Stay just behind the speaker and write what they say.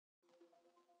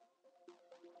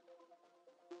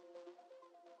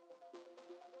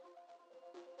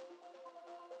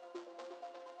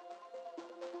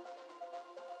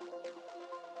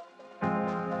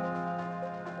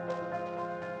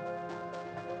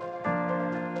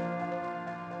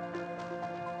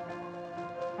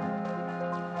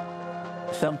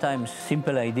Sometimes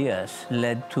simple ideas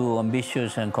led to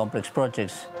ambitious and complex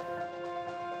projects.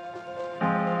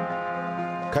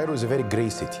 Cairo is a very gray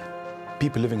city.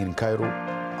 People living in Cairo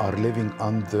are living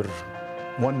under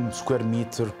 1 square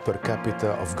meter per capita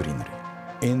of greenery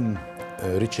in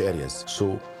rich areas.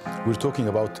 So we're talking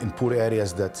about in poor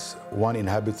areas that one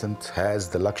inhabitant has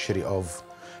the luxury of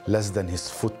less than his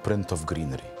footprint of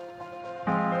greenery.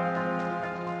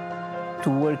 To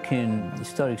work in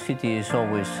historic city is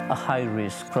always a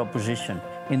high-risk proposition.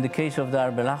 In the case of the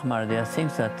Arb el-Ahmar, there are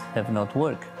things that have not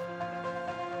worked.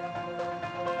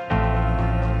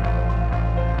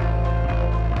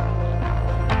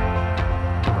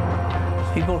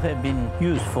 People have been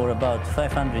used for about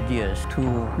 500 years to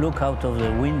look out of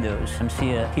the windows and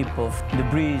see a heap of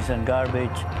debris and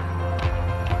garbage.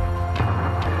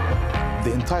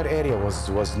 The entire area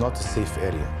was not a safe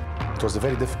area. It was a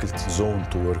very difficult zone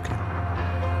to work in.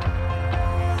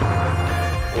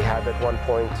 We had at one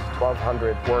point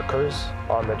 1,200 workers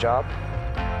on the job.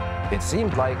 It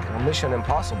seemed like a mission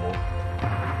impossible.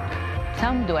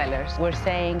 Some dwellers were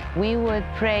saying we would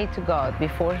pray to God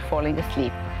before falling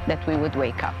asleep that we would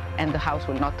wake up and the house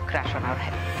will not crash on our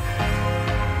head.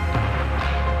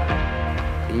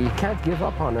 You can't give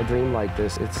up on a dream like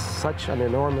this. It's such an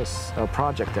enormous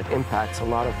project that impacts a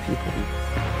lot of people.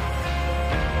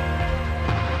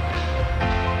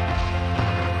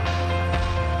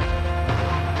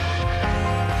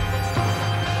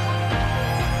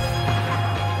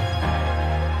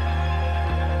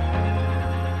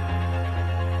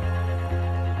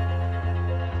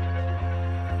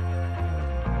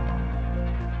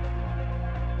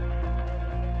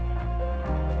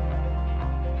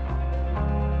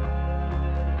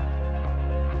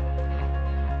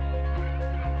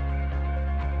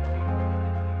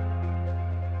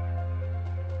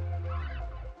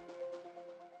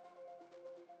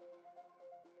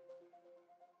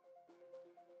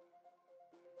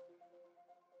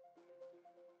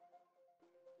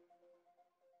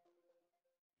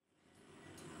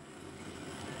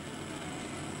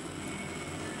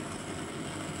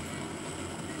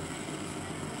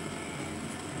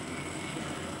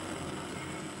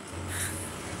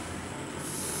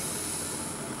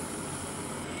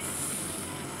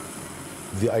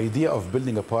 The idea of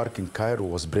building a park in Cairo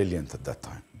was brilliant at that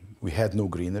time. We had no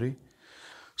greenery.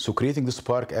 So creating this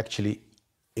park actually,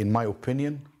 in my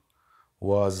opinion,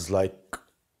 was like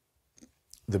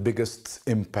the biggest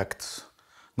impact,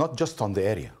 not just on the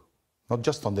area, not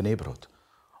just on the neighborhood,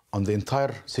 on the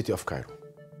entire city of Cairo.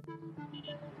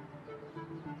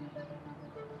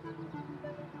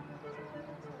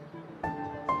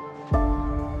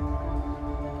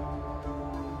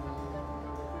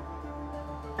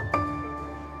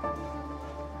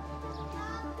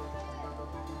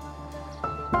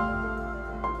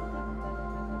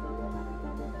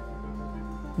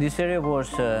 This area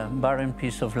was a barren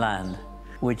piece of land,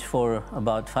 which for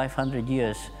about 500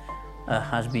 years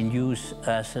has been used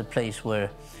as a place where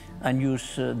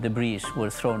unused debris were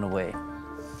thrown away.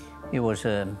 It was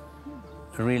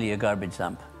really a garbage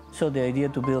dump. So the idea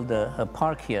to build a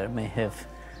park here may have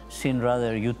seemed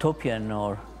rather utopian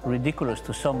or ridiculous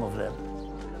to some of them.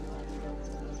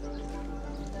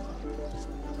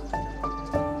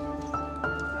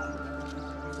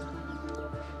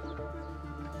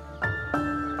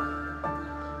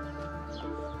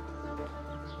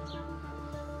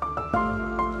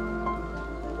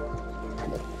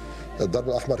 Darb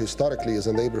al-Ahmar historically is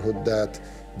a neighborhood that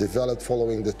developed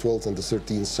following the 12th and the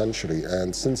 13th century,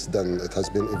 and since then it has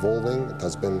been evolving. It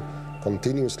has been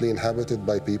continuously inhabited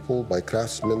by people, by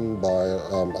craftsmen, by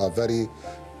a very,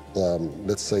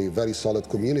 let's say, very solid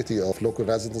community of local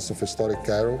residents of historic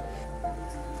Cairo.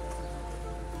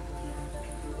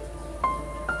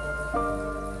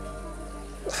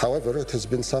 However, it has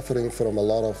been suffering from a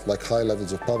lot of high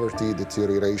levels of poverty,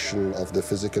 deterioration of the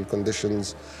physical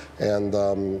conditions, and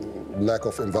lack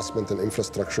of investment in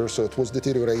infrastructure. So it was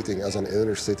deteriorating as an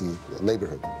inner city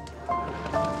neighborhood.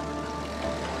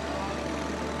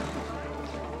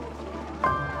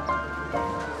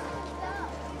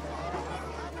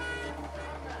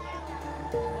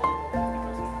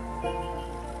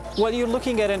 Well, you're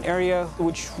looking at an area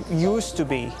which used to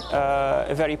be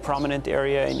a very prominent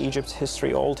area in Egypt's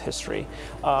history, old history.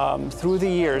 Through the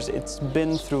years, it's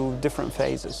been through different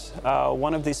phases.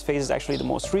 One of these phases, actually the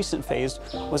most recent phase,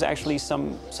 was actually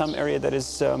some area that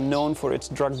is known for its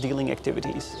drug dealing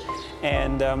activities.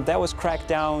 And that was cracked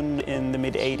down in the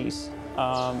mid-'80s.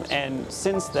 And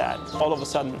since that, all of a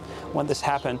sudden, when this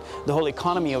happened, the whole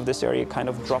economy of this area kind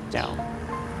of dropped down.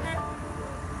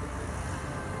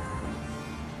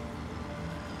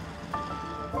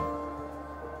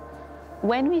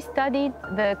 When we studied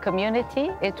the community,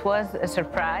 it was a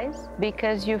surprise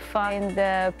because you find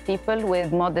people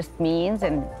with modest means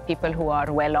and people who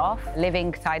are well off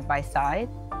living side by side.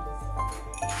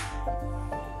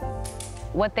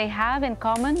 What they have in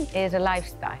common is a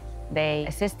lifestyle. They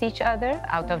assist each other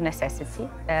out of necessity.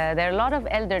 There are a lot of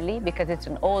elderly because it's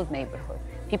an old neighborhood.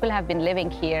 People have been living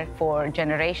here for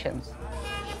generations.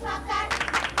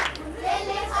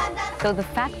 So the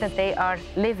fact that they are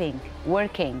living,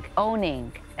 working,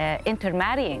 owning,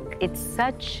 intermarrying, it's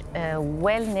such a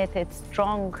well-knitted,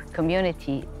 strong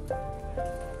community.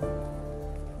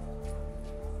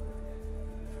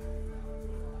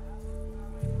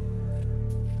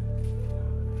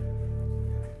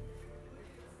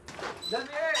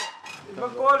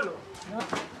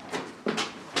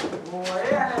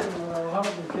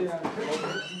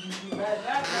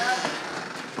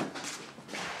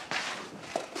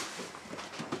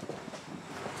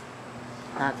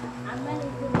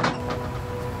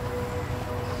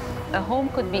 A home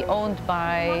could be owned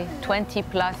by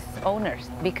 20+ owners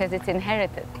because it's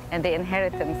inherited, and the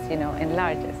inheritance,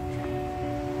 enlarges.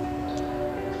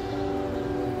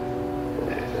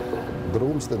 The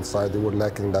rooms inside, they were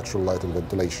lacking natural light and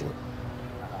ventilation.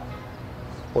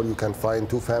 Or you can find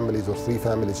 2 families or 3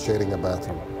 families sharing a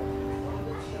bathroom.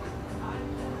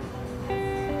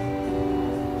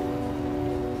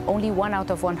 Only 1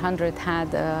 out of 100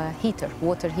 had a heater,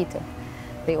 water heater.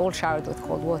 They all showered with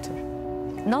cold water.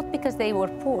 Not because they were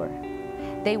poor.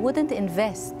 They wouldn't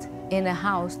invest in a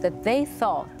house that they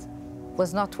thought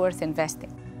was not worth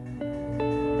investing.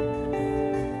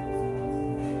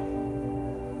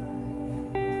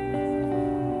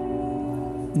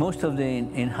 Most of the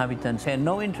inhabitants had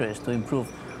no interest to improve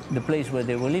the place where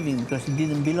they were living because it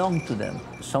didn't belong to them.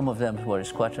 Some of them were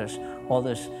squatters,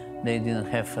 others, they didn't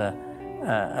have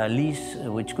a lease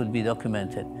which could be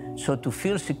documented. So to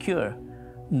feel secure,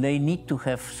 they need to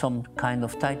have some kind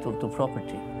of title to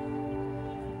property.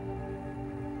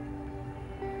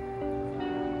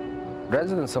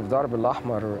 Residents of Darb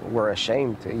al-Ahmar were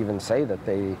ashamed to even say that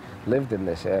they lived in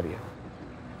this area.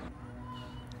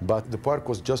 But the park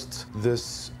was just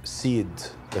this seed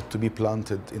that to be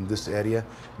planted in this area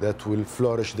that will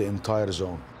flourish the entire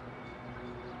zone.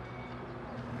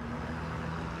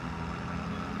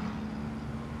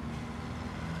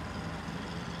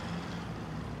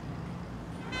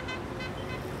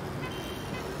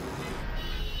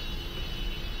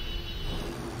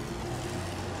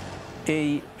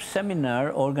 A seminar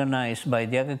organized by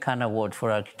the Aga Khan Award for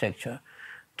Architecture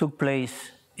took place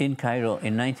in Cairo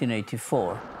in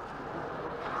 1984.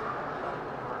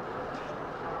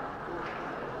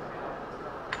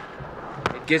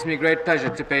 It gives me great pleasure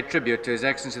to pay tribute to His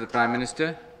Excellency the Prime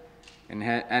Minister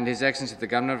and His Excellency the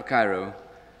Governor of Cairo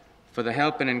for the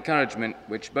help and encouragement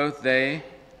which both they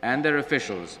and their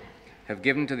officials have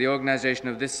given to the organization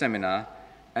of this seminar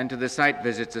and to the site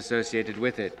visits associated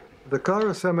with it. The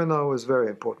Cairo seminar was very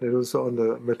important. It was on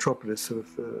the metropolis of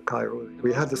Cairo.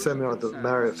 We had the seminar at the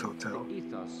Marriott Hotel,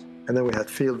 and then we had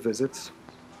field visits.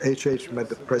 HH met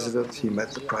the president, he met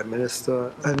the prime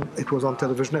minister, and it was on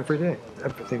television every day.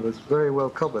 Everything was very well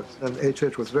covered, and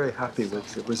HH was very happy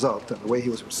with the result and the way he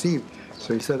was received.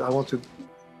 So he said, I want to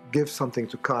give something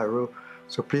to Cairo,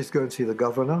 so please go and see the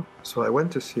governor. So I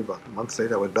went to see, about a month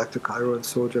later, I went back to Cairo and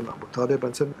saw General Abu Talib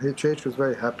and said, HH was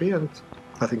very happy, and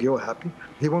I think you're happy.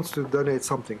 He wants to donate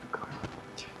something to Cairo.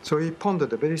 So he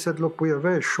pondered a bit. He said, look, we are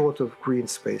very short of green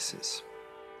spaces.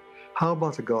 How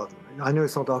about a garden? I know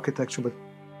it's not architecture, but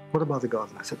what about the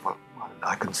garden? I said, well,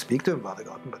 I can speak to him about the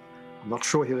garden, but I'm not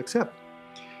sure he'll accept.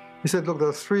 He said, look, there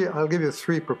are 3, I'll give you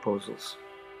 3 proposals.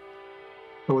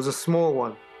 There was a small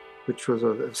one, which was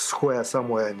a square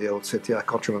somewhere in the old city. I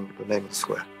can't remember the name of the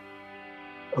square.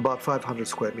 About 500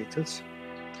 square meters.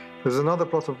 There's another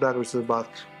plot of land which is about,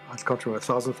 I can't remember,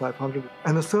 1,500.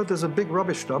 And the third, there's a big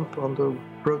rubbish dump on the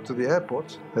road to the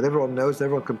airport that everyone knows,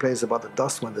 everyone complains about the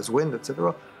dust when there's wind,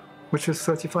 etc., which is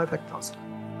 35 hectares.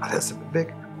 And that's a bit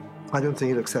big. I don't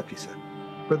think he'll accept, he said.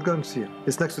 But go and see him.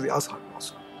 It's next to the Azhar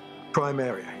Mosque. Prime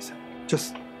area, he said.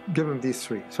 Just give him these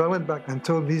 3. So I went back and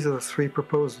told him these are the 3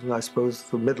 proposals, and I suppose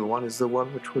the middle one is the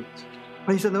one which would...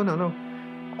 And he said, no, no, no.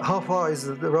 How far is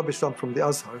the rubbish dump from the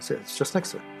Azhar? I said, it's just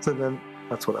next to it. So then,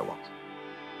 that's what I want.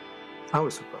 I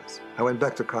was surprised. I went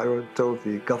back to Cairo and told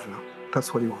the governor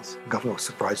that's what he wants. The governor was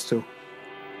surprised too.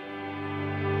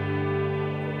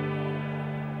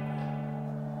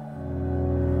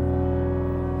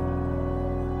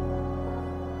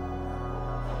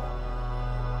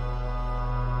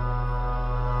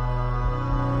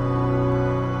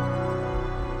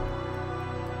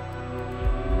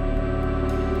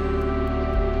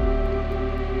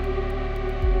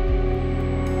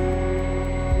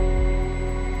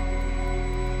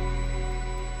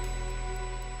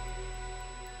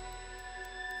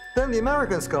 Then the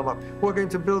Americans come up. We're going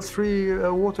to build 3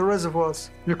 water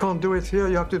reservoirs. You can't do it here,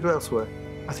 you have to do it elsewhere.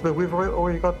 I said, but we've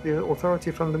already got the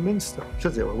authority from the minister. She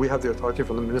said, well, we have the authority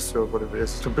from the minister or whatever it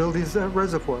is to build these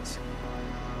reservoirs.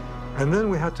 And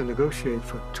then we had to negotiate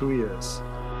for 2 years.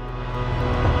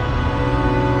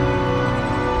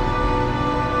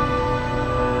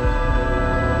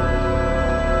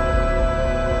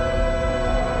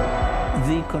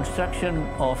 The construction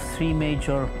of 3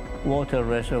 major water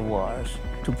reservoirs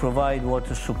to provide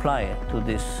water supply to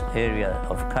this area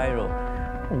of Cairo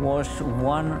was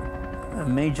one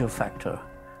major factor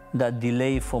that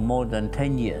delayed for more than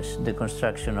 10 years the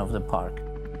construction of the park.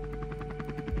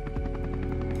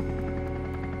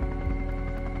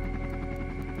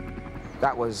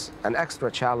 That was an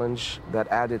extra challenge that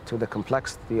added to the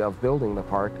complexity of building the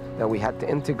park, that we had to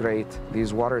integrate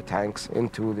these water tanks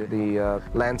into the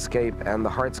landscape and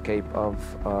the hardscape of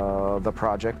the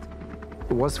project.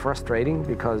 It was frustrating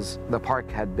because the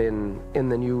park had been in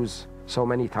the news so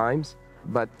many times,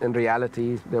 but in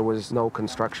reality, there was no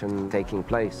construction taking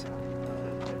place.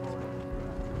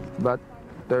 But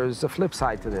there's a flip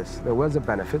side to this. There was a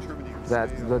benefit that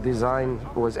the design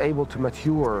was able to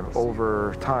mature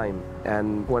over time.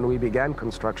 And when we began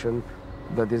construction,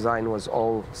 the design was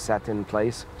all set in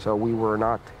place, so we were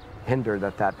not hindered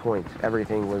at that point.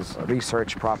 Everything was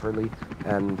researched properly,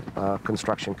 and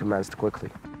construction commenced quickly.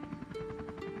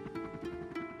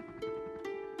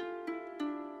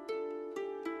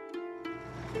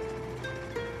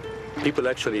 People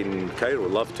actually in Cairo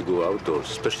love to go outdoors,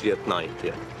 especially at night,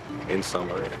 yeah, in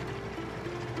summer. Yeah.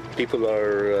 People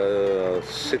are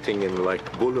sitting in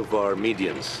like boulevard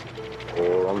medians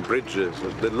or on bridges.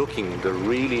 They're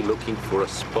really looking for a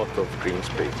spot of green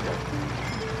space. Yeah.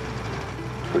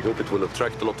 We hope it will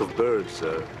attract a lot of birds.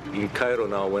 In Cairo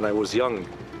now, when I was young,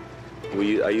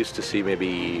 I used to see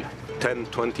maybe 10,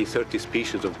 20, 30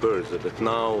 species of birds, but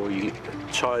now a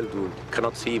child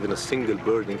cannot see even a single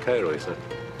bird in Cairo, I said.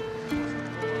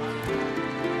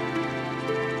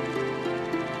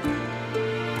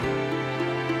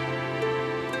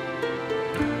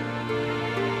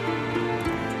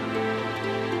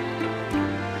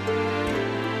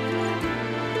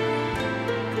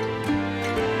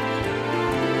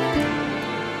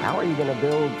 Going to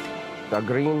build a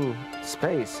green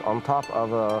space on top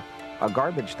of a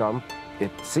garbage dump,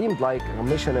 it seemed like a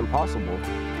mission impossible.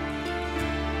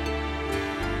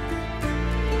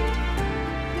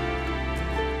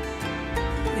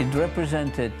 It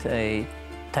represented a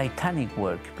titanic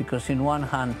work because in one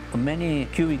hand, many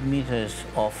cubic meters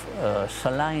of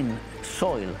saline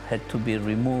soil had to be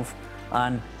removed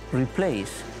and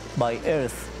replaced by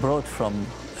earth brought from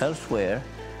elsewhere,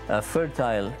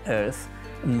 fertile earth,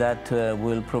 that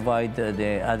will provide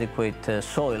the adequate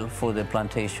soil for the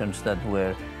plantations that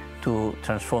were to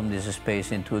transform this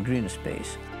space into a green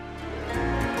space.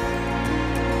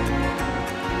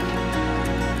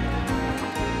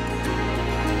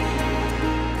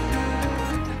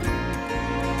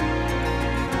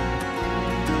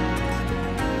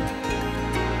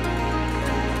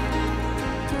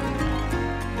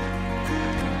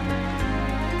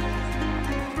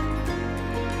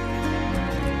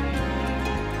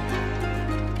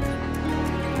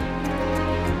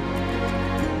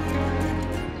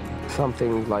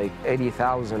 Something like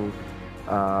 80,000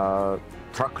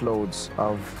 truckloads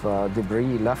of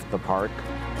debris left the park.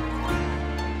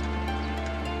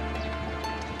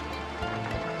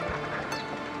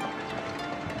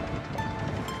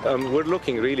 We're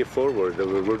looking really forward.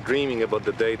 We're dreaming about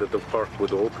the day that the park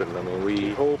would open. I mean,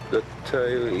 we hope that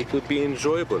it would be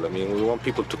enjoyable. I mean, we want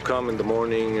people to come in the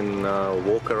morning and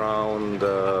walk around,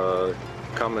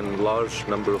 come in large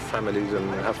number of families and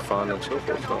have fun and so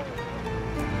forth. So.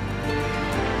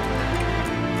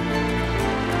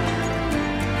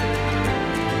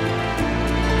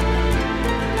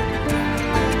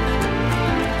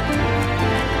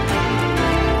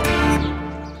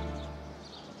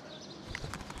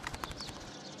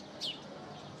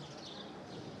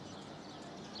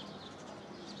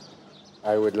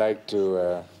 I would like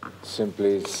to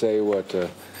simply say what a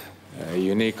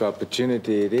unique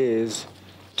opportunity it is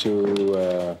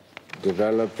to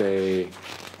develop a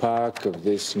park of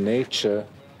this nature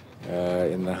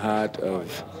in the heart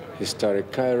of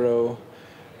historic Cairo,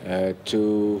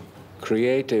 to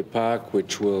create a park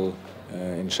which will,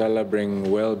 inshallah,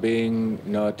 bring well-being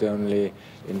not only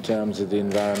in terms of the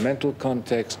environmental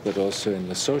context, but also in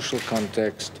the social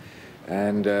context.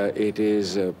 And it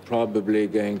is probably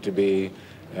going to be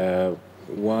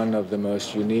one of the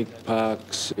most unique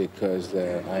parks because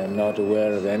I am not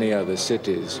aware of any other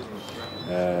cities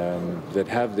that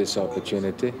have this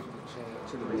opportunity.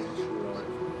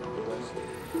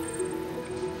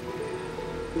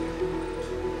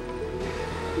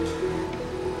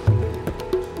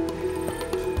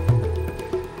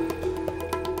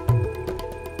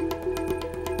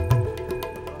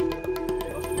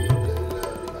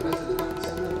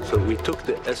 took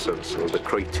the essence or the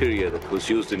criteria that was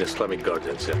used in Islamic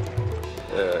gardens,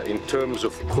 in terms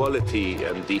of quality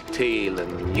and detail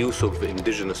and use of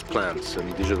indigenous plants,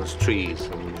 indigenous trees,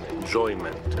 and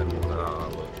enjoyment, and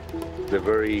the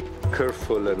very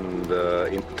careful and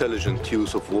intelligent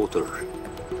use of water,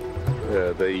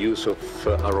 the use of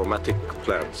aromatic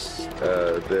plants,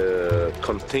 the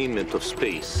containment of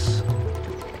space,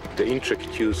 the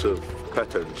intricate use of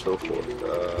patterns, and so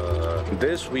forth.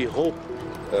 This, we hope,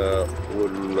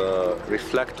 will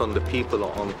reflect on the people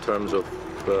on terms of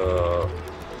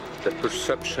the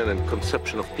perception and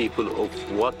conception of people of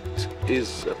what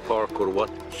is a park or what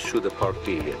should a park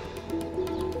be.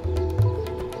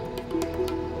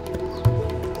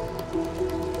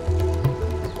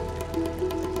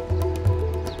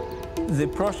 The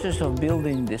process of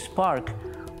building this park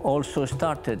also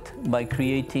started by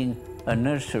creating a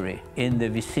nursery in the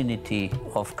vicinity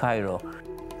of Cairo.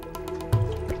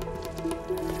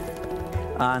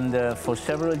 And for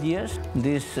several years,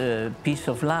 this piece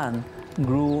of land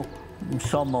grew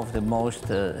some of the most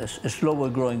slower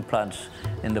growing plants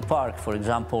in the park. For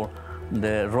example,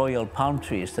 the royal palm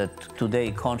trees that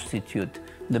today constitute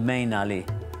the main alley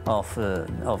of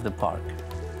the park.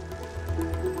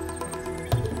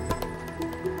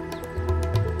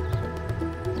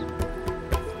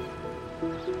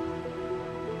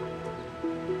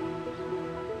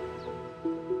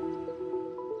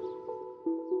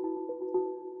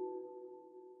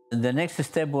 The next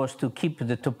step was to keep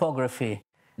the topography,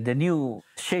 the new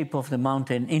shape of the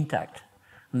mountain intact.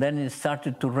 And then it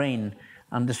started to rain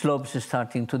and the slopes are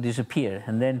starting to disappear.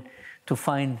 And then to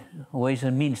find ways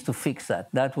and means to fix that.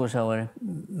 That was our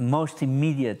most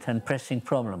immediate and pressing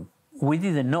problem. We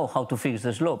didn't know how to fix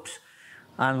the slopes.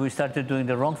 And we started doing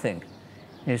the wrong thing,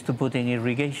 is to put in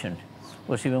irrigation. It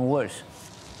was even worse.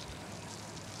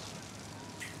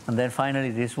 And then finally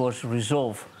this was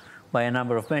resolved by a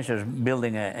number of measures,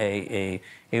 building a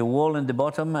wall in the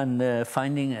bottom and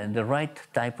finding the right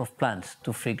type of plants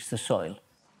to fix the soil.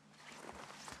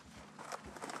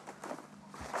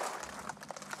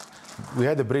 We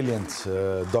had a brilliant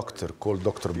doctor called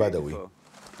Dr. Badawi,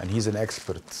 and he's an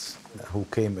expert who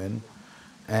came in,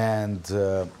 and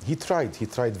he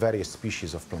tried various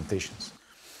species of plantations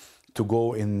to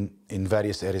go in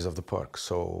various areas of the park.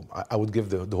 So I would give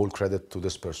the whole credit to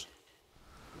this person.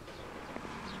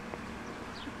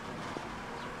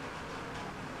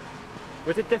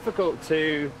 Was it difficult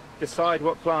to decide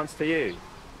what plants to use?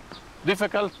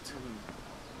 Difficult?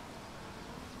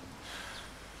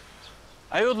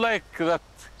 I would like that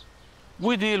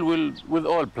we deal with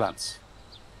all plants.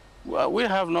 Well, we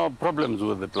have no problems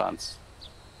with the plants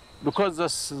because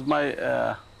this is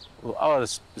our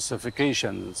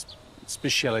specifications,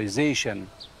 specialization,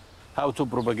 how to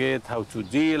propagate, how to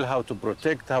deal, how to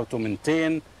protect, how to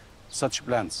maintain such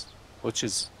plants, which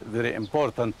is very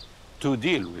important to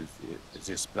deal with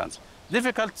these plants.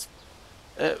 Difficult,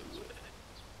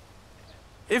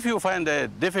 if you find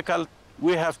it difficult,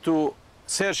 we have to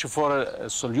search for a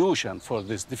solution for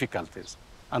these difficulties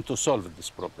and to solve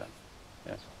this problem.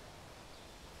 Yeah.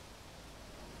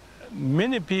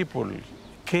 Many people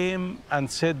came and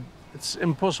said it's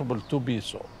impossible to be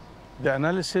so. The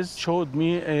analysis showed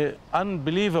me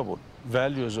unbelievable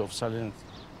values of salinity,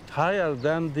 higher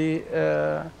than the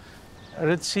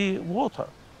Red Sea water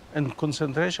and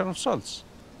concentration of salts,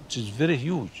 which is very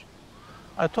huge.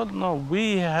 I told no,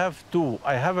 we have to.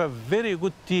 I have a very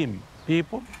good team,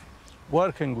 people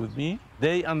working with me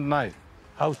day and night,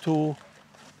 how to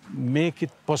make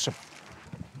it possible.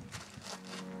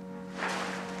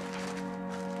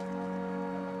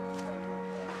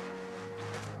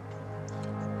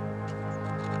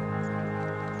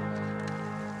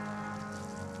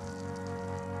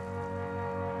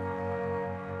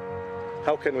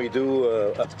 How can we do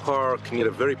a park near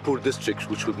a very poor district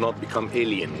which would not become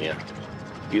alien? Yeah,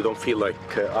 you don't feel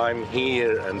like I'm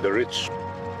here and the rich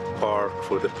park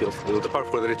for the people. The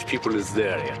park for the rich people is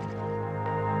there. Yeah.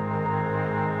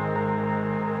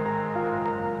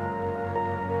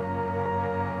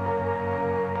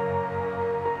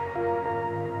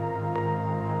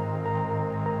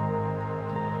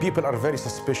 People are very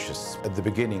suspicious at the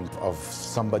beginning of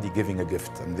somebody giving a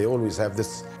gift, and they always have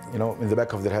this, you know, in the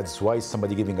back of their heads, why is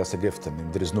somebody giving us a gift? I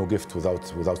mean, there is no gift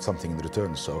without something in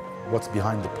return, so what's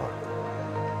behind the park?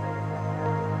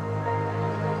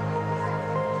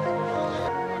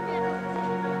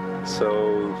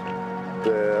 So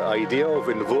the idea of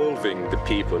involving the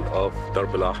people of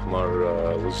Darb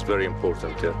al-Ahmar was very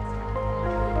important. Yeah.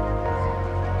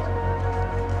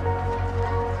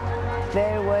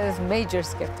 There was major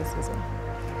skepticism.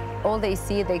 All they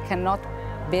see, they cannot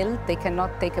build, they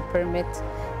cannot take a permit,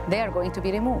 they are going to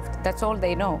be removed. That's all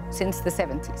they know since the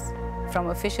 70s from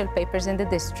official papers in the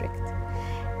district.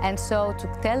 And so to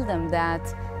tell them that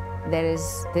there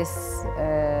is this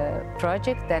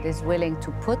project that is willing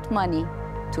to put money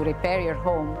to repair your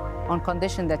home on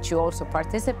condition that you also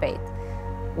participate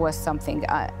was something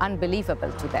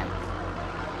unbelievable to them.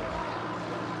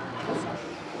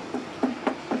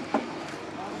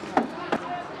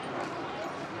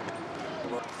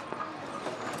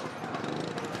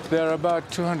 There are about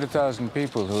 200,000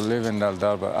 people who live in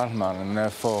Darb al-Ahmar, and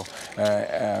therefore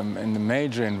in the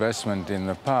major investment in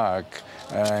the park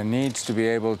needs to be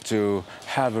able to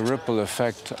have a ripple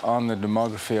effect on the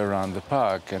demography around the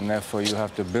park, and therefore you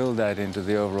have to build that into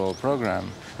the overall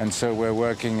program. And so we're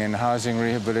working in housing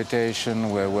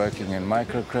rehabilitation, we're working in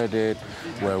microcredit,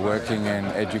 we're working in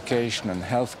education and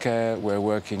healthcare, we're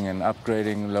working in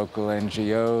upgrading local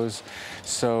NGOs.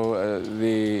 So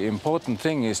the important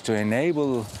thing is to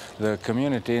enable the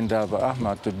community in Darb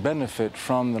al-Ahmar to benefit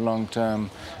from the long-term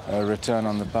return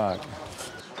on the park.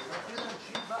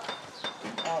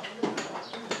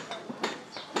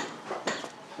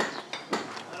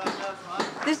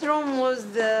 This room was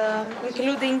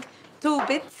including 2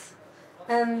 beds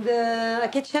and a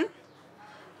kitchen.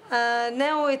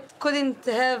 Now it couldn't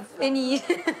have any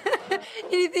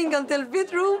anything until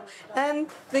bedroom and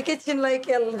the kitchen like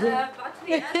bathroom.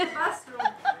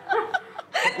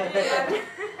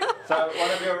 So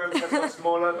one of your rooms has got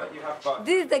smaller, but you have got...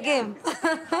 This is the game.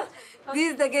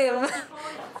 This is the game.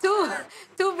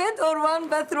 Two bed or 1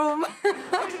 bathroom.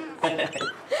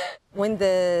 When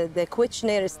the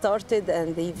questionnaire started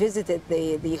and they visited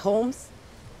the homes,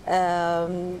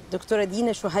 Dr.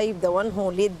 Dina Shuhaib, the one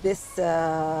who led this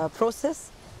process,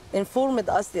 informed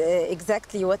us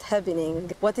exactly what's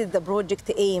happening, what is the project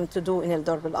aim to do in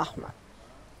Darb al-Ahmar.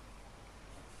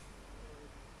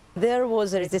 There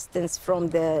was a resistance from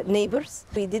the neighbors.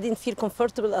 We didn't feel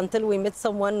comfortable until we met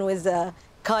someone with a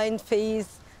kind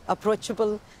face,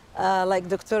 approachable, like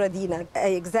Dr. Dina. I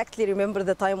exactly remember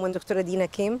the time when Dr. Dina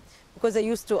came, because I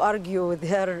used to argue with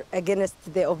her against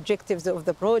the objectives of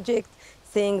the project,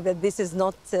 saying that this is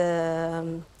not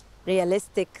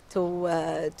realistic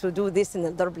to do this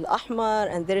in Darb al-Ahmar,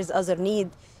 and there is other need.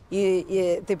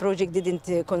 The project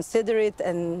didn't consider it,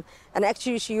 and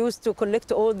actually she used to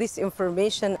collect all this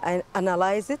information and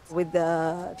analyze it with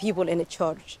the people in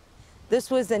charge.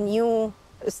 This was a new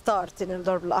start in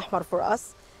Darb al-Ahmar for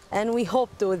us, and we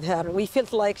hoped with her. We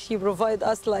felt like she provided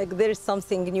us like there is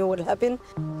something new will happen.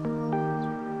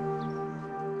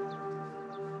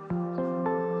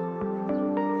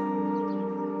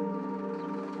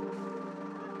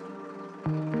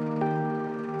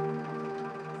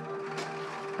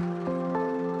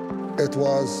 It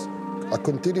was a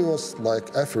continuous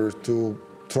effort to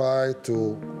try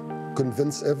to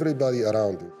convince everybody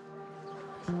around you.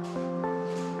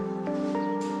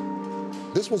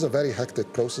 This was a very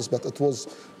hectic process, but it was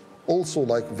also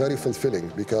very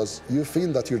fulfilling, because you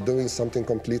feel that you're doing something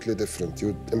completely different.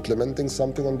 You're implementing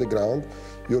something on the ground,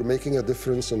 you're making a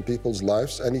difference in people's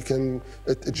lives, and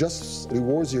it just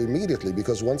rewards you immediately,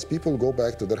 because once people go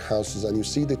back to their houses and you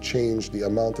see the change, the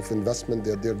amount of investment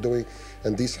that they're doing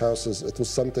in these houses, it was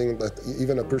something that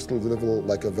even a personal level,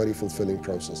 like a very fulfilling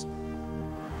process.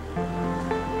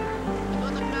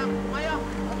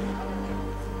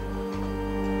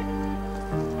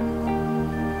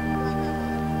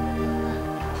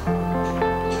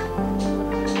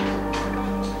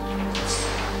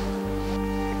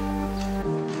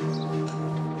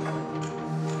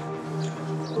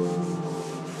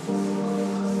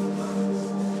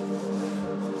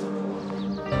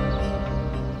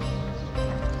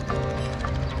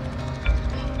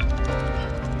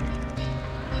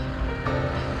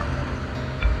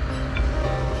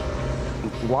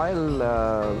 While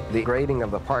the grading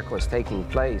of the park was taking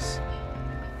place,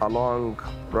 along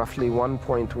roughly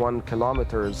 1.1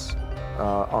 kilometers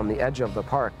on the edge of the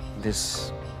park,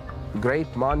 this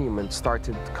great monument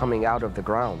started coming out of the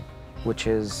ground, which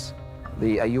is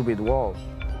the Ayyubid Wall.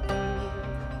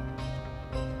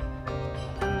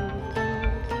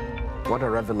 What a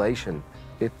revelation.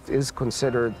 It is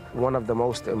considered one of the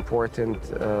most important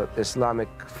Islamic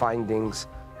findings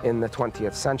in the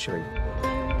 20th century.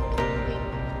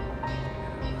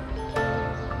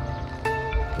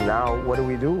 Now, what do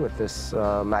we do with this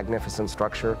magnificent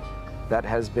structure that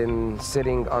has been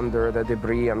sitting under the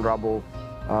debris and rubble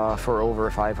for over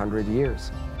 500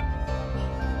 years?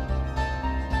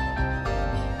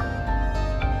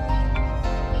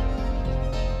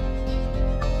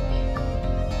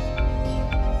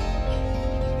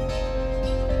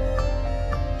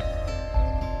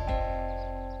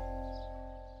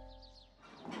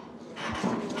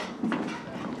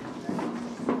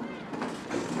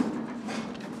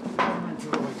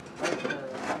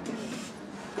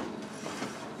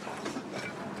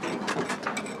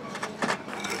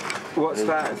 What's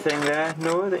that thing there,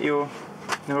 Noah, that you're...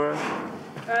 Nora?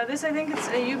 This, I think it's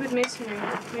a U-bit masonry,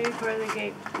 maybe for the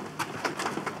gate.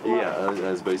 Yeah,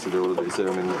 that's basically all of it.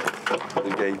 So, I mean,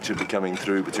 the gate should be coming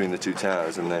through between the two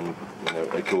towers, and then, you know,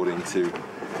 according to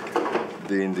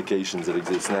the indications that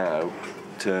exist now,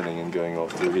 turning and going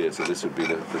off through here. So this would be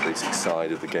the basic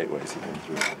side of the gateway as you come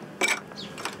through.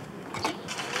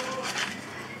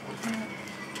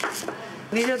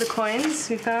 These are the coins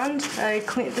we found.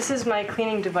 This is my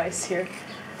cleaning device here.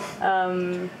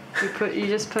 You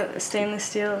just put a stainless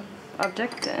steel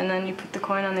object, and then you put the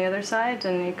coin on the other side,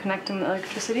 and you connect them with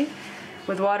electricity,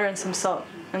 with water and some salt,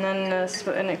 and then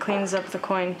and it cleans up the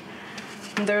coin.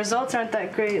 And the results aren't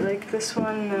that great. Like this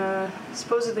one,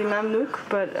 supposedly Mamluk,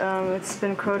 but it's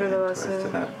been corroded a lot, so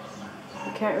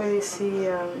you can't really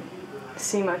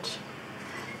see much.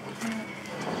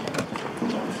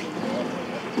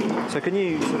 So can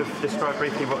you sort of describe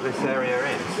briefly what this area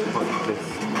is?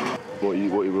 What you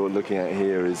were looking at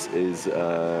here is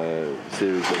a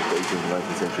series of 18th and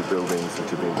 19th century buildings which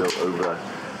have been built over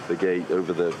the gate,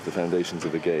 over the foundations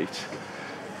of the gate.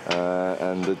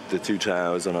 And the two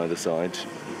towers on either side,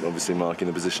 obviously marking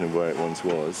the position of where it once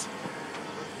was.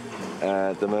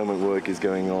 At the moment, work is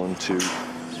going on to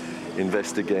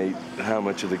investigate how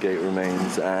much of the gate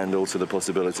remains, and also the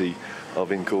possibility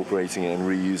of incorporating it and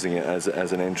reusing it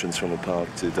as an entrance from the park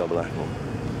to Darb al-Ahmar.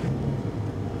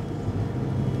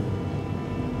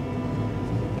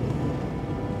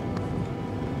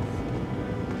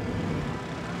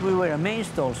 We were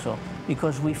amazed also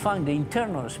because we found the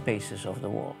internal spaces of the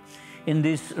wall in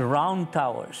these round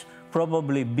towers,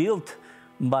 probably built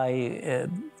by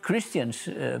Christians,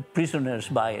 prisoners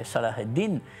by Salah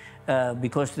ad-Din,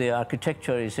 because the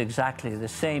architecture is exactly the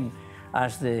same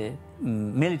as the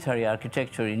military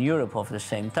architecture in Europe of the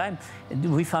same time.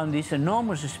 We found these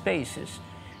enormous spaces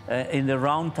in the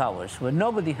round towers where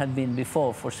nobody had been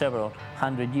before for several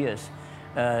hundred years,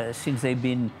 since they've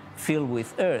been filled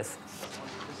with earth.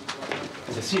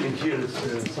 The ceiling here is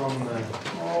some...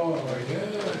 Oh,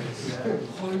 yes. Yeah.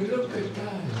 Oh, look at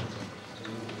that.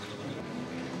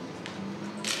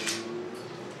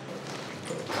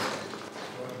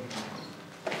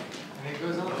 And it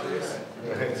goes on like this.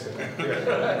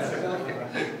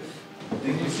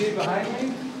 Did you see behind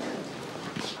me?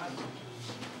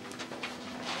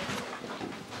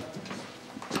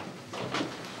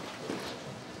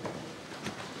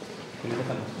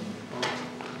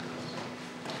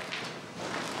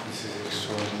 This is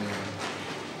extraordinary.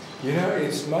 You know,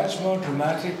 it's much more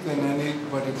dramatic than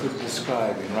anybody could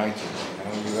describe in writing. You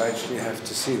know, you actually have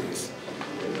to see this.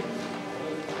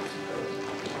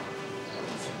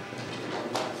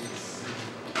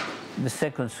 The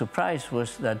second surprise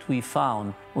was that we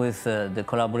found, with the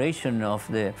collaboration of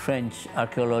the French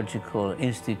Archaeological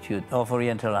Institute of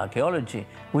Oriental Archaeology,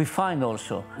 we find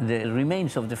also the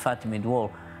remains of the Fatimid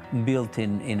wall built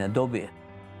in adobe.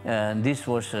 And this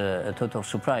was a total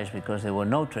surprise because there were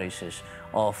no traces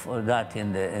of that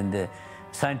in the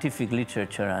scientific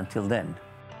literature until then.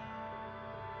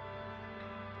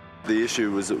 The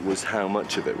issue was how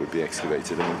much of it would be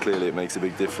excavated. I mean, clearly it makes a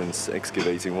big difference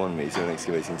excavating 1 metre and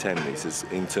excavating 10 metres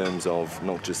in terms of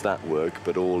not just that work,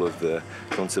 but all of the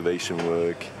conservation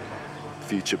work,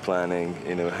 future planning.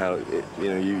 You know how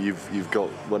you've got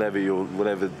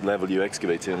whatever level you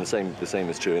excavate to, and the same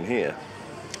is true in here.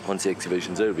 Once the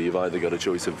excavation's over, you've either got a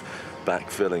choice of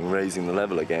backfilling, raising the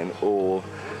level again, or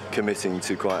committing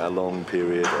to quite a long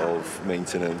period of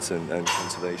maintenance and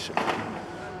conservation.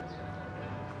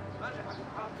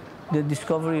 The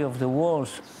discovery of the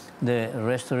walls, the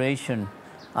restoration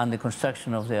and the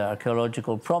construction of the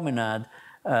archaeological promenade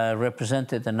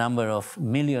represented a number of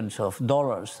millions of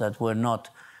dollars that were not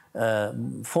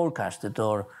forecasted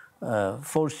or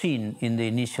foreseen in the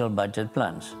initial budget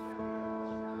plans.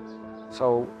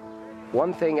 So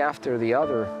one thing after the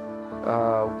other,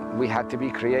 we had to be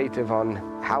creative on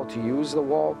how to use the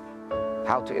wall,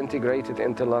 how to integrate it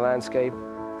into the landscape,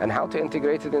 and how to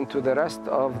integrate it into the rest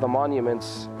of the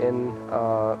monuments in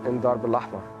Darb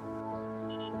al-Ahmar.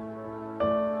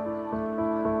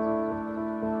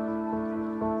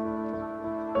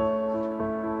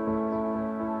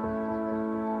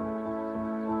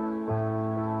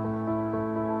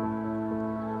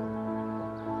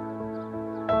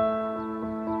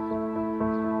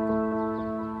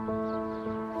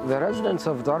 The residents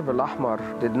of Darb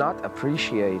al-Ahmar did not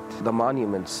appreciate the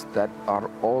monuments that are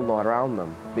all around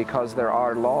them because there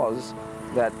are laws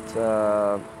that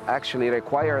actually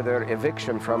require their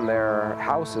eviction from their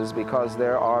houses because they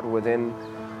are within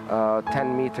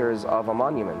 10 meters of a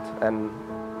monument. And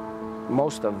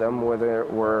most of them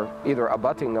were either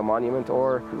abutting the monument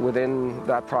or within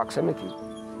that proximity.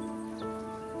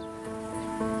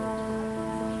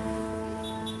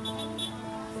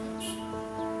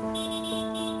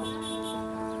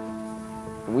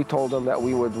 We told them that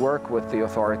we would work with the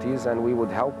authorities and we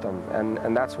would help them,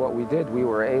 and that's what we did. We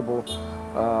were able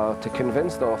to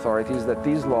convince the authorities that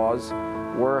these laws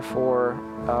were for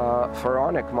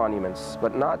pharaonic monuments,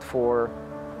 but not for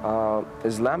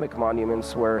Islamic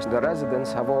monuments where the residents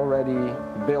have already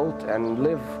built and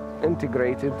live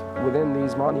integrated within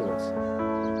these monuments.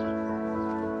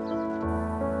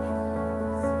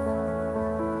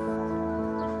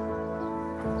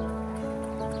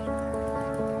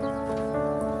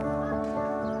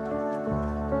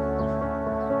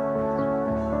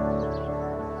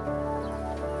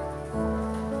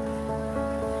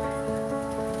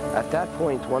 At that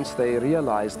point, once they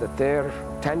realized that their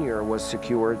tenure was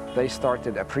secured, they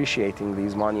started appreciating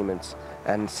these monuments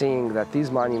and seeing that these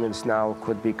monuments now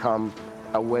could become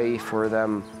a way for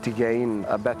them to gain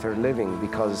a better living,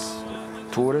 because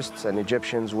tourists and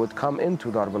Egyptians would come into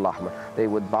Darb al-Ahmar. They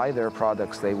would buy their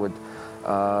products, they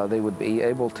would be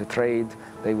able to trade,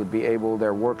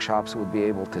 their workshops would be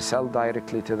able to sell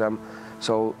directly to them.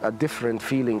 So a different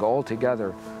feeling altogether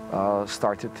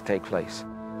started to take place.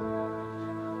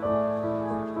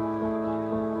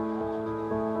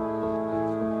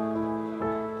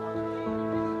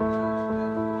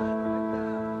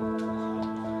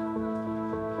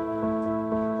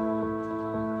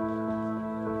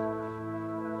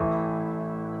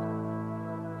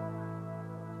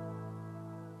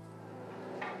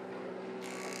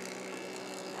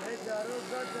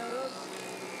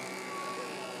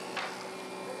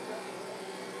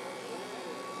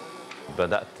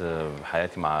 بدأت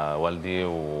حياتي مع والدي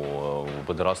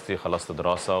وبدراستي، خلصت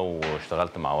دراسة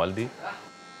واشتغلت مع والدي.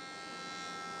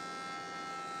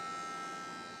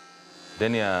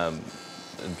 الدنيا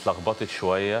اتلخبطت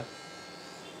شوية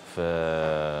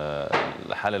في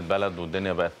حال البلد،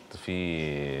 والدنيا بقت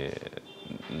في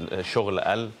شغل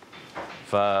قل،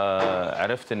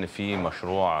 فعرفت إن في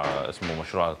مشروع اسمه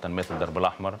مشروع تنمية الدرب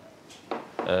الأحمر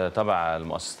تبع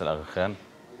مؤسسة الأغا،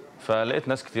 فلقيت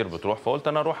ناس كتير بتروح، فقلت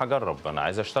انا اروح اجرب، انا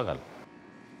عايز اشتغل.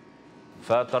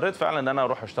 فاضطريت فعلا ان انا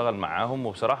اروح اشتغل معاهم،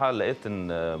 وبصراحه لقيت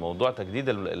ان موضوع تجديد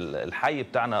الحي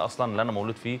بتاعنا اصلا اللي انا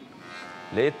مولود فيه،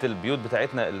 لقيت البيوت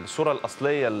بتاعتنا الصوره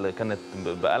الاصليه اللي كانت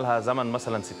بقالها زمن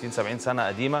مثلا 60 70 سنه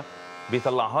قديمه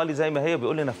بيطلعها لي زي ما هي،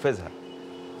 بيقول لي نفذها.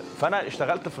 فانا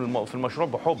اشتغلت في المشروع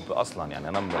بحب اصلا،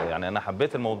 يعني انا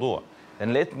حبيت الموضوع،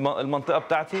 لان لقيت المنطقه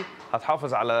بتاعتي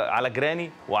هتحافظ على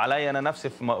جيراني وعليا انا نفسي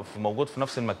موجود في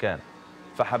نفس المكان،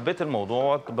 فحبيت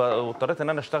الموضوع واضطريت ان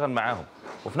انا اشتغل معاهم.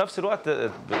 وفي نفس الوقت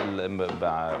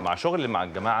مع شغلي مع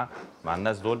الجماعه، مع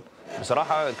الناس دول،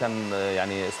 بصراحه كان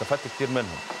يعني استفدت كتير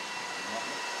منهم.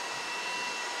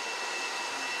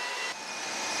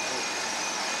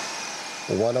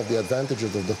 One of the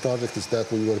advantages of the project is that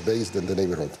we were based in the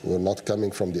neighborhood. We're not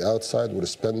coming from the outside.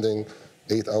 We're spending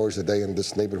 8 hours a day in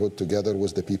this neighborhood together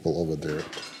with the people over there.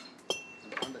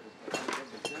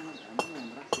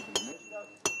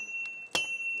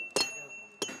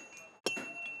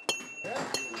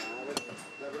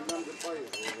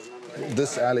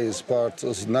 This alley is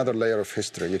another layer of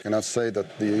history. You cannot say that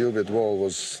the Ayyubid wall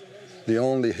was the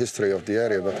only history of the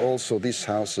area, but also these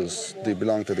houses, they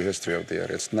belong to the history of the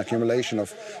area. It's an accumulation of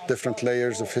different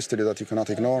layers of history that you cannot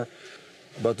ignore.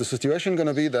 But the situation is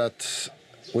going to be that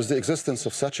with the existence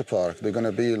of such a park, they're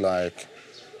going to be like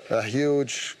a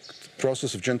huge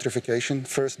process of gentrification,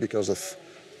 first because of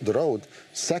the road,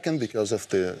 second because of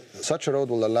such a road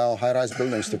will allow high-rise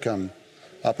buildings to come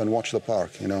up and watch the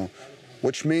park,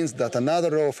 which means that another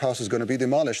row of houses is going to be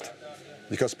demolished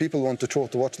because people want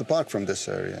to watch the park from this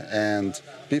area. And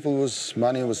people with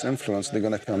money, with influence, they're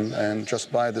going to come and just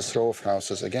buy this row of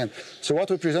houses again. So what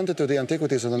we presented to the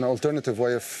antiquities is an alternative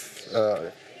way of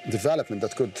development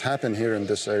that could happen here in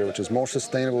this area, which is more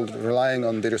sustainable, relying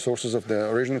on the resources of the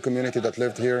original community that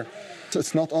lived here. So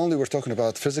it's not only we're talking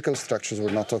about physical structures,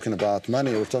 we're not talking about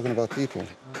money, we're talking about people.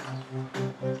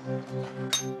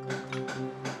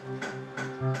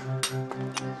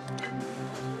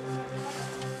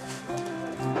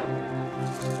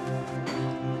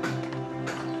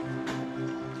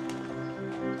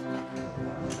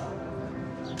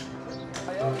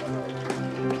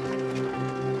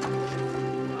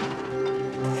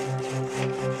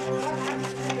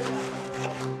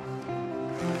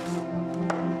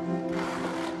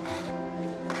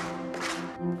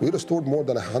 We restored more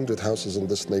than 100 houses in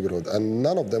this neighborhood, and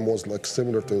none of them was like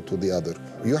similar to the other.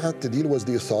 You had to deal with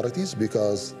the authorities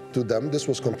because to them this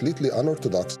was completely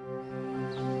unorthodox.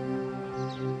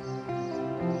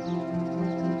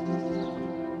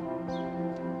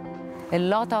 A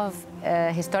lot of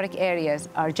historic areas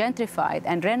are gentrified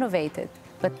and renovated,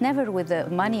 but never with the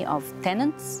money of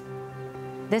tenants.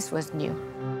 This was new.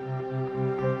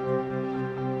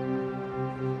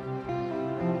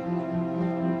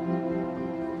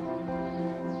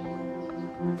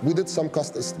 We did some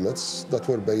cost estimates that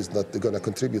were based that they're going to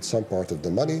contribute some part of the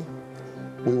money.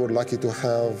 We were lucky to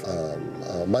have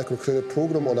a microcredit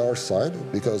program on our side,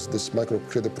 because this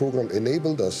microcredit program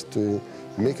enabled us to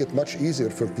make it much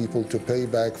easier for people to pay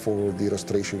back for the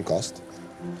restoration cost.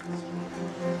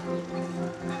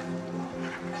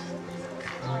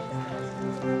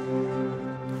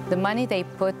 The money they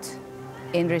put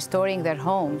in restoring their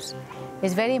homes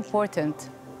is very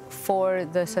important for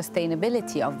the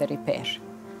sustainability of the repair.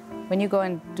 When you go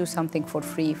and do something for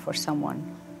free for someone,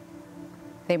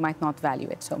 they might not value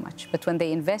it so much. But when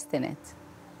they invest in it,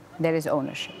 there is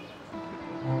ownership.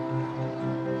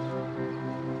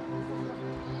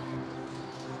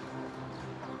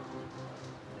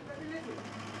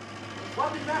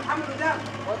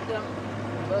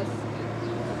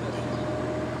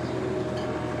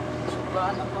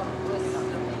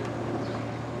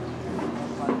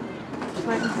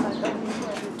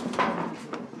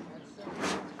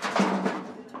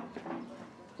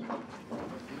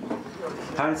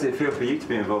 How does it feel for you to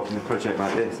be involved in a project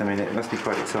like this? I mean, it must be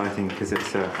quite exciting because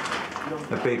it's a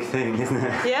big thing, isn't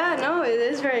it? Yeah, no, it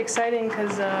is very exciting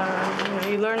because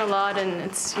you learn a lot,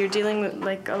 and you're dealing with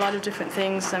like a lot of different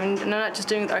things. I mean, not just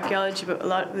doing with archaeology, but a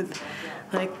lot with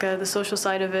like the social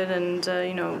side of it, and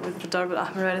you know, with the Darb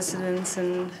al-Ahmar residents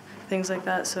and things like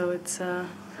that. So it's a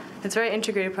very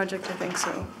integrated project, I think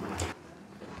so.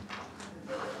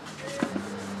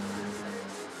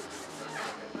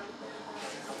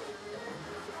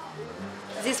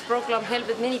 This program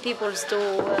helped many people to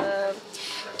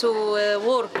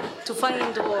work, to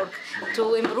find work,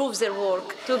 to improve their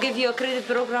work, to give you a credit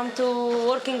program, to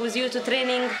working with you, to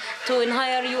training, to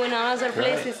hire you in other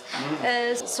places.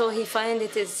 So he find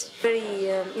it is very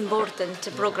important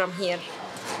program here.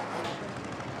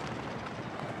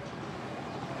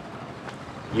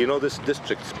 You know, this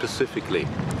district specifically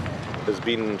has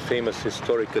been famous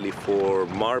historically for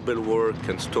marble work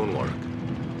and stonework.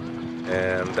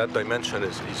 And that dimension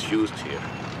is used here.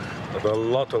 There are a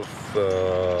lot of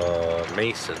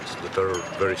masons that are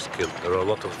very skilled. There are a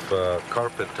lot of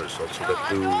carpenters also that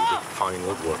do the fine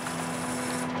woodwork.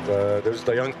 There's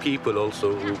the young people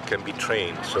also who can be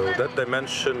trained. So that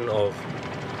dimension of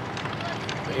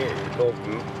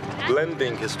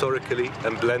blending historically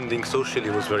and blending socially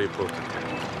was very important.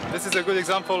 This is a good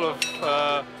example of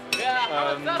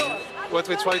what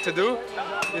we try to do,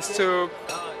 is to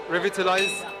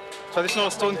revitalize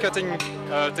traditional stone cutting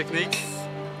techniques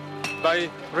by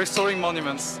restoring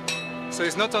monuments. So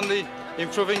it's not only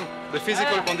improving the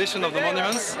physical condition of the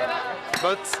monuments,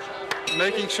 but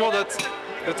making sure that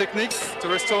the techniques to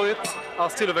restore it are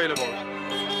still available.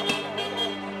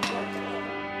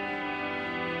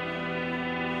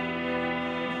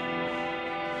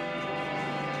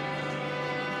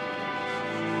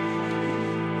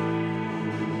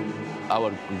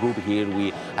 Our group here,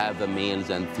 we have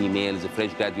males and females,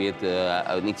 fresh graduate,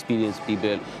 experienced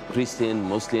people, Christian,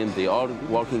 Muslim, they are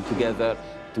working together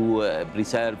to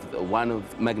preserve one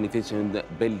of magnificent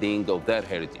building of their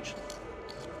heritage.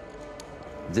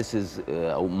 This is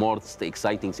most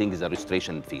exciting thing is the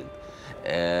restoration field.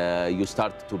 You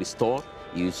start to restore,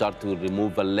 you start to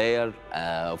remove a layer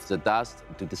of the dust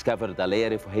to discover the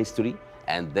layer of history,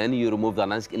 and then you remove the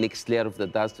next layer of the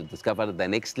dust to discover the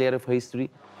next layer of history.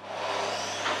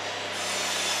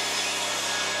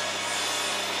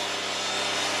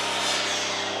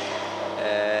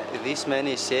 These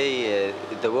many say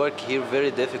the work here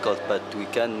very difficult, but we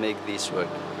can make this work.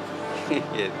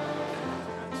 Yeah.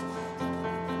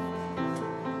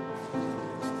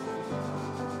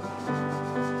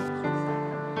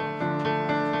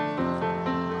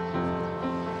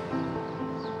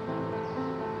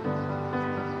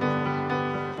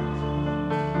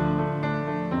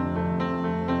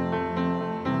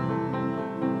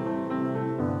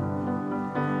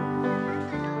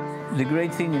 The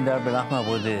great thing in Darb al-Ahmar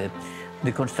was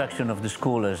the construction of the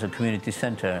school as a community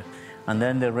center, and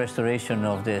then the restoration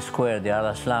of the square, the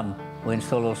Al-Aslam. We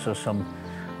installed also some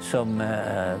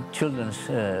children's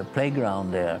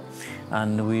playground there,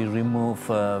 and we removed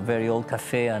a very old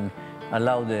cafe and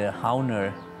allowed the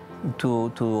owner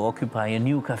to occupy a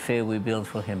new cafe we built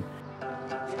for him.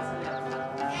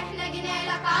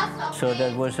 So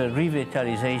that was a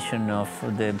revitalization of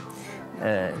the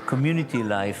community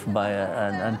life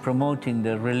and promoting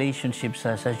the relationships.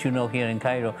 As you know, here in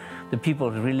Cairo, the people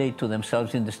relate to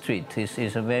themselves in the street. This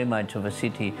is very much of a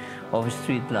city of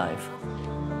street life.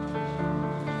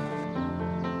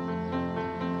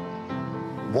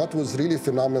 What was really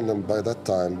phenomenal by that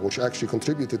time, which actually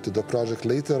contributed to the project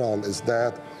later on, is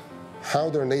that how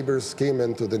their neighbors came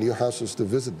into the new houses to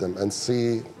visit them and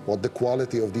see what the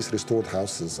quality of these restored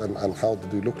houses and how do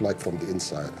they look like from the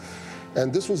inside.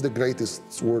 And this was the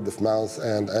greatest word of mouth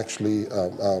and actually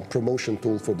promotion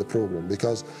tool for the program,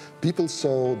 because people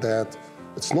saw that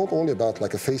it's not only about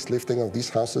like a facelifting of these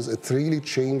houses, it's really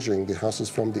changing the houses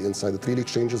from the inside. It really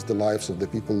changes the lives of the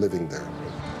people living there.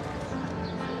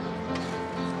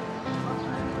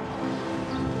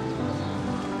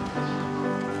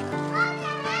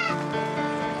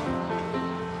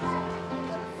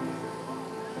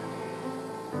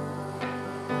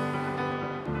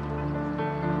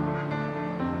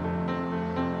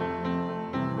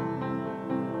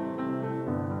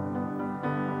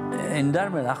 In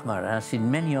Dar al-Ahmar, as in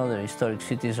many other historic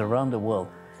cities around the world,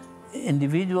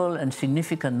 individual and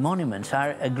significant monuments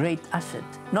are a great asset,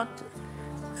 not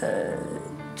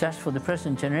just for the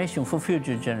present generation, for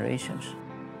future generations.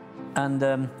 And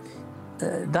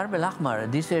Dar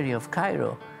al-Ahmar, this area of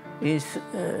Cairo,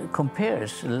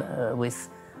 compares with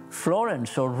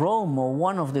Florence or Rome or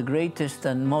one of the greatest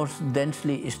and most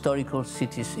densely historical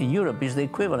cities in Europe, is the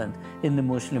equivalent in the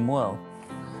Muslim world.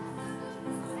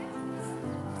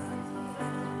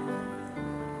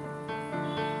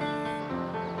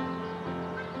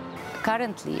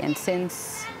 Currently, and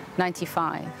since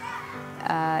 '95,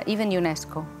 even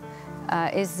UNESCO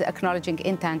is acknowledging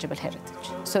intangible heritage.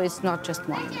 So it's not just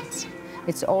monuments.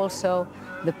 It's also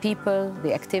the people,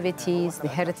 the activities, the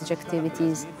heritage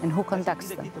activities, and who conducts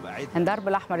them. And Dar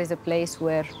al-Ahmar is a place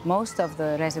where most of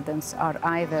the residents are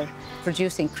either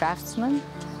producing craftsmen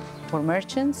or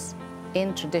merchants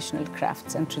in traditional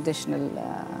crafts and traditional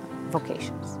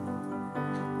vocations.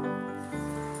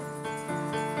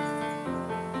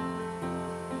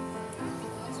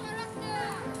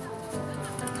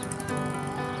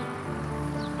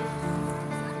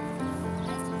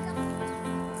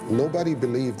 Nobody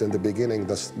believed in the beginning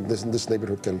that this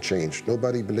neighborhood can change.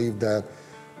 Nobody believed that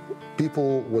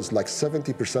people was like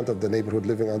 70% of the neighborhood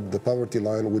living under the poverty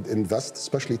line would invest,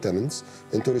 especially tenants,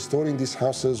 into restoring these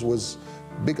houses with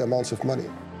big amounts of money.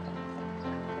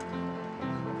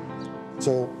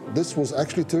 So this was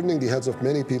actually turning the heads of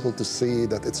many people to see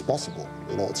that it's possible.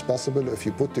 You know, it's possible if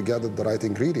you put together the right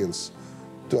ingredients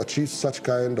to achieve such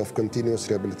kind of continuous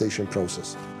rehabilitation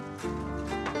process.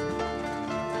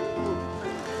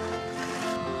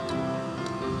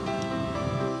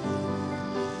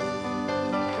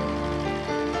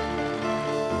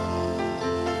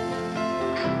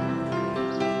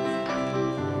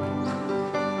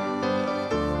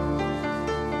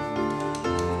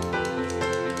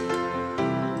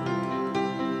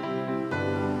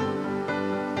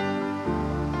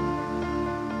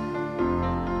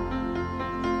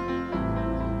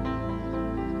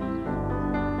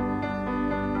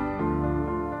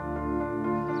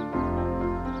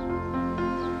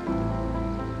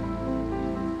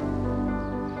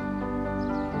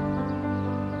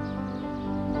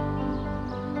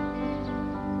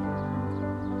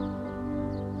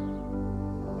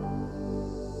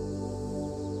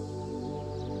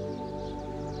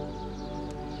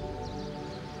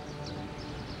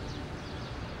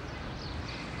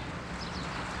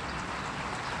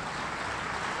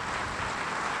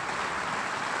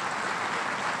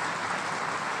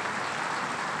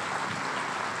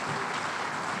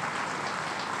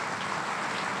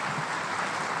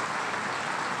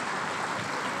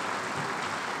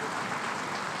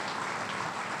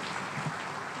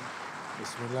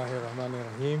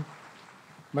 Bismillahirrahmanirrahim.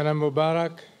 Madam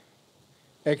Mubarak,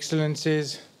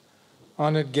 Excellencies,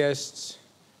 honored guests,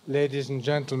 ladies and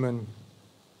gentlemen.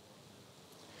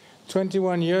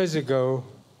 21 years ago,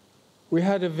 we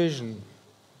had a vision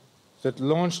that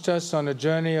launched us on a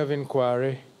journey of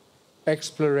inquiry,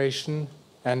 exploration,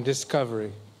 and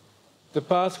discovery. The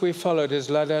path we followed has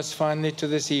led us finally to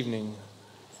this evening,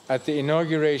 at the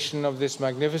inauguration of this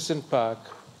magnificent park,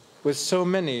 with so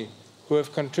many who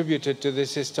have contributed to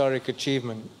this historic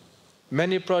achievement.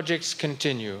 Many projects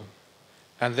continue,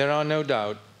 and there are no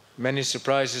doubt many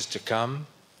surprises to come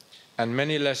and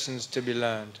many lessons to be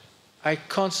learned. I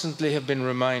constantly have been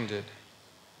reminded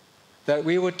that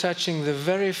we were touching the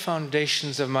very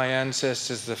foundations of my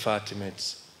ancestors, the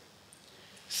Fatimids.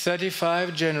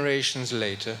 35 generations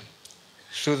later,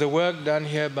 through the work done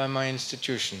here by my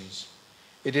institutions,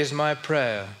 it is my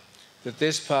prayer that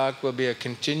this park will be a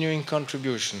continuing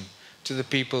contribution to the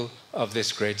people of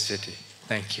this great city.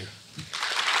 Thank you.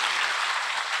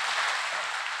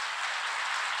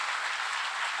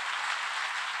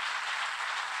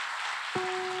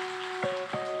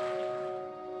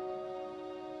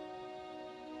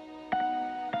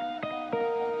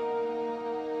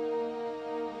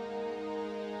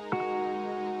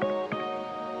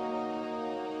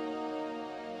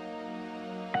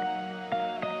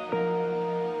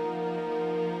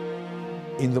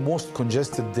 In the most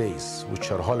congested days,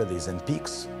 which are holidays and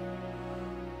peaks,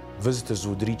 visitors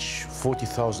would reach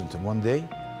 40,000 in one day.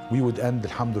 We would end,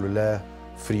 alhamdulillah,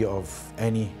 free of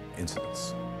any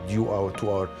incidents due to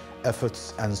our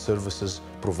efforts and services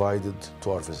provided to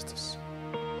our visitors.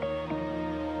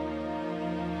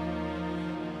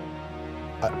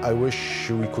 I wish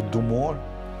we could do more,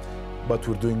 but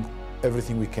we're doing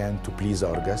everything we can to please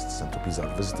our guests and to please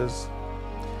our visitors.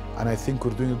 And I think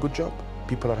we're doing a good job.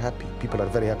 People are happy. People are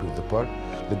very happy with the park.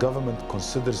 The government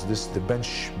considers this the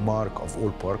benchmark of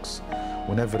all parks.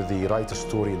 Whenever they write a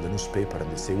story in the newspaper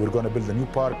and they say, we're going to build a new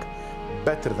park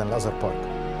better than Al-Azhar Park.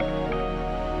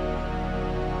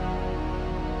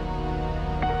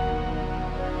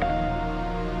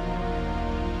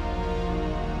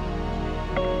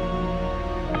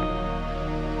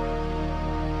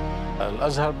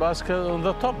 Al-Azhar basket on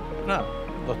the top now,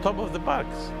 the top of the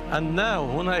parks. And now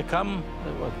when I come,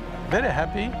 I was very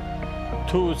happy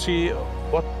to see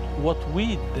what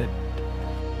we did.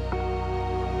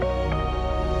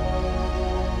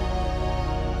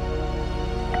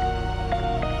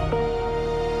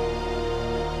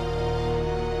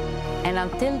 And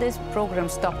until this program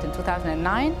stopped in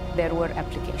 2009, there were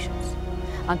applications.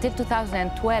 Until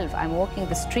 2012, I'm walking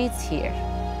the streets here.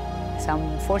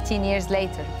 Some 14 years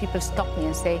later, people stop me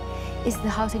and say, is the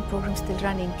housing program still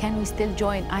running? Can we still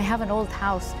join? I have an old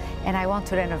house and I want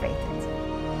to renovate it.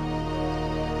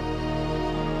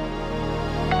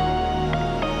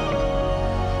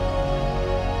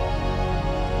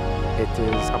 It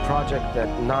is a project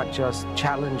that not just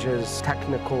challenges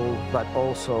technical, but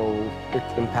also it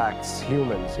impacts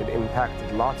humans. It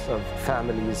impacted lots of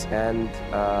families, and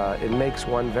it makes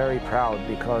one very proud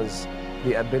because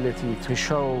the ability to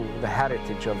show the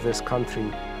heritage of this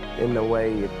country in the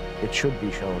way it should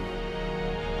be shown.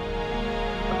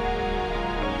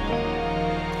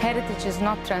 Heritage is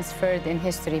not transferred in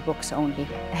history books only.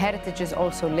 Heritage is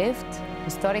also lived.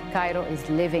 Historic Cairo is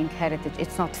living heritage.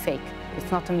 It's not fake.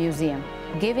 It's not a museum.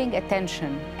 Giving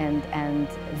attention and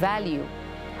value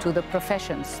to the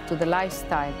professions, to the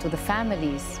lifestyle, to the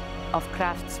families of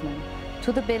craftsmen,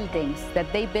 to the buildings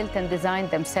that they built and designed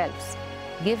themselves,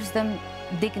 gives them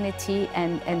dignity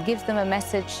and gives them a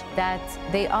message that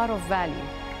they are of value.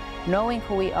 Knowing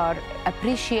who we are,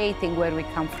 appreciating where we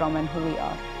come from and who we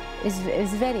are is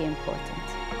very important.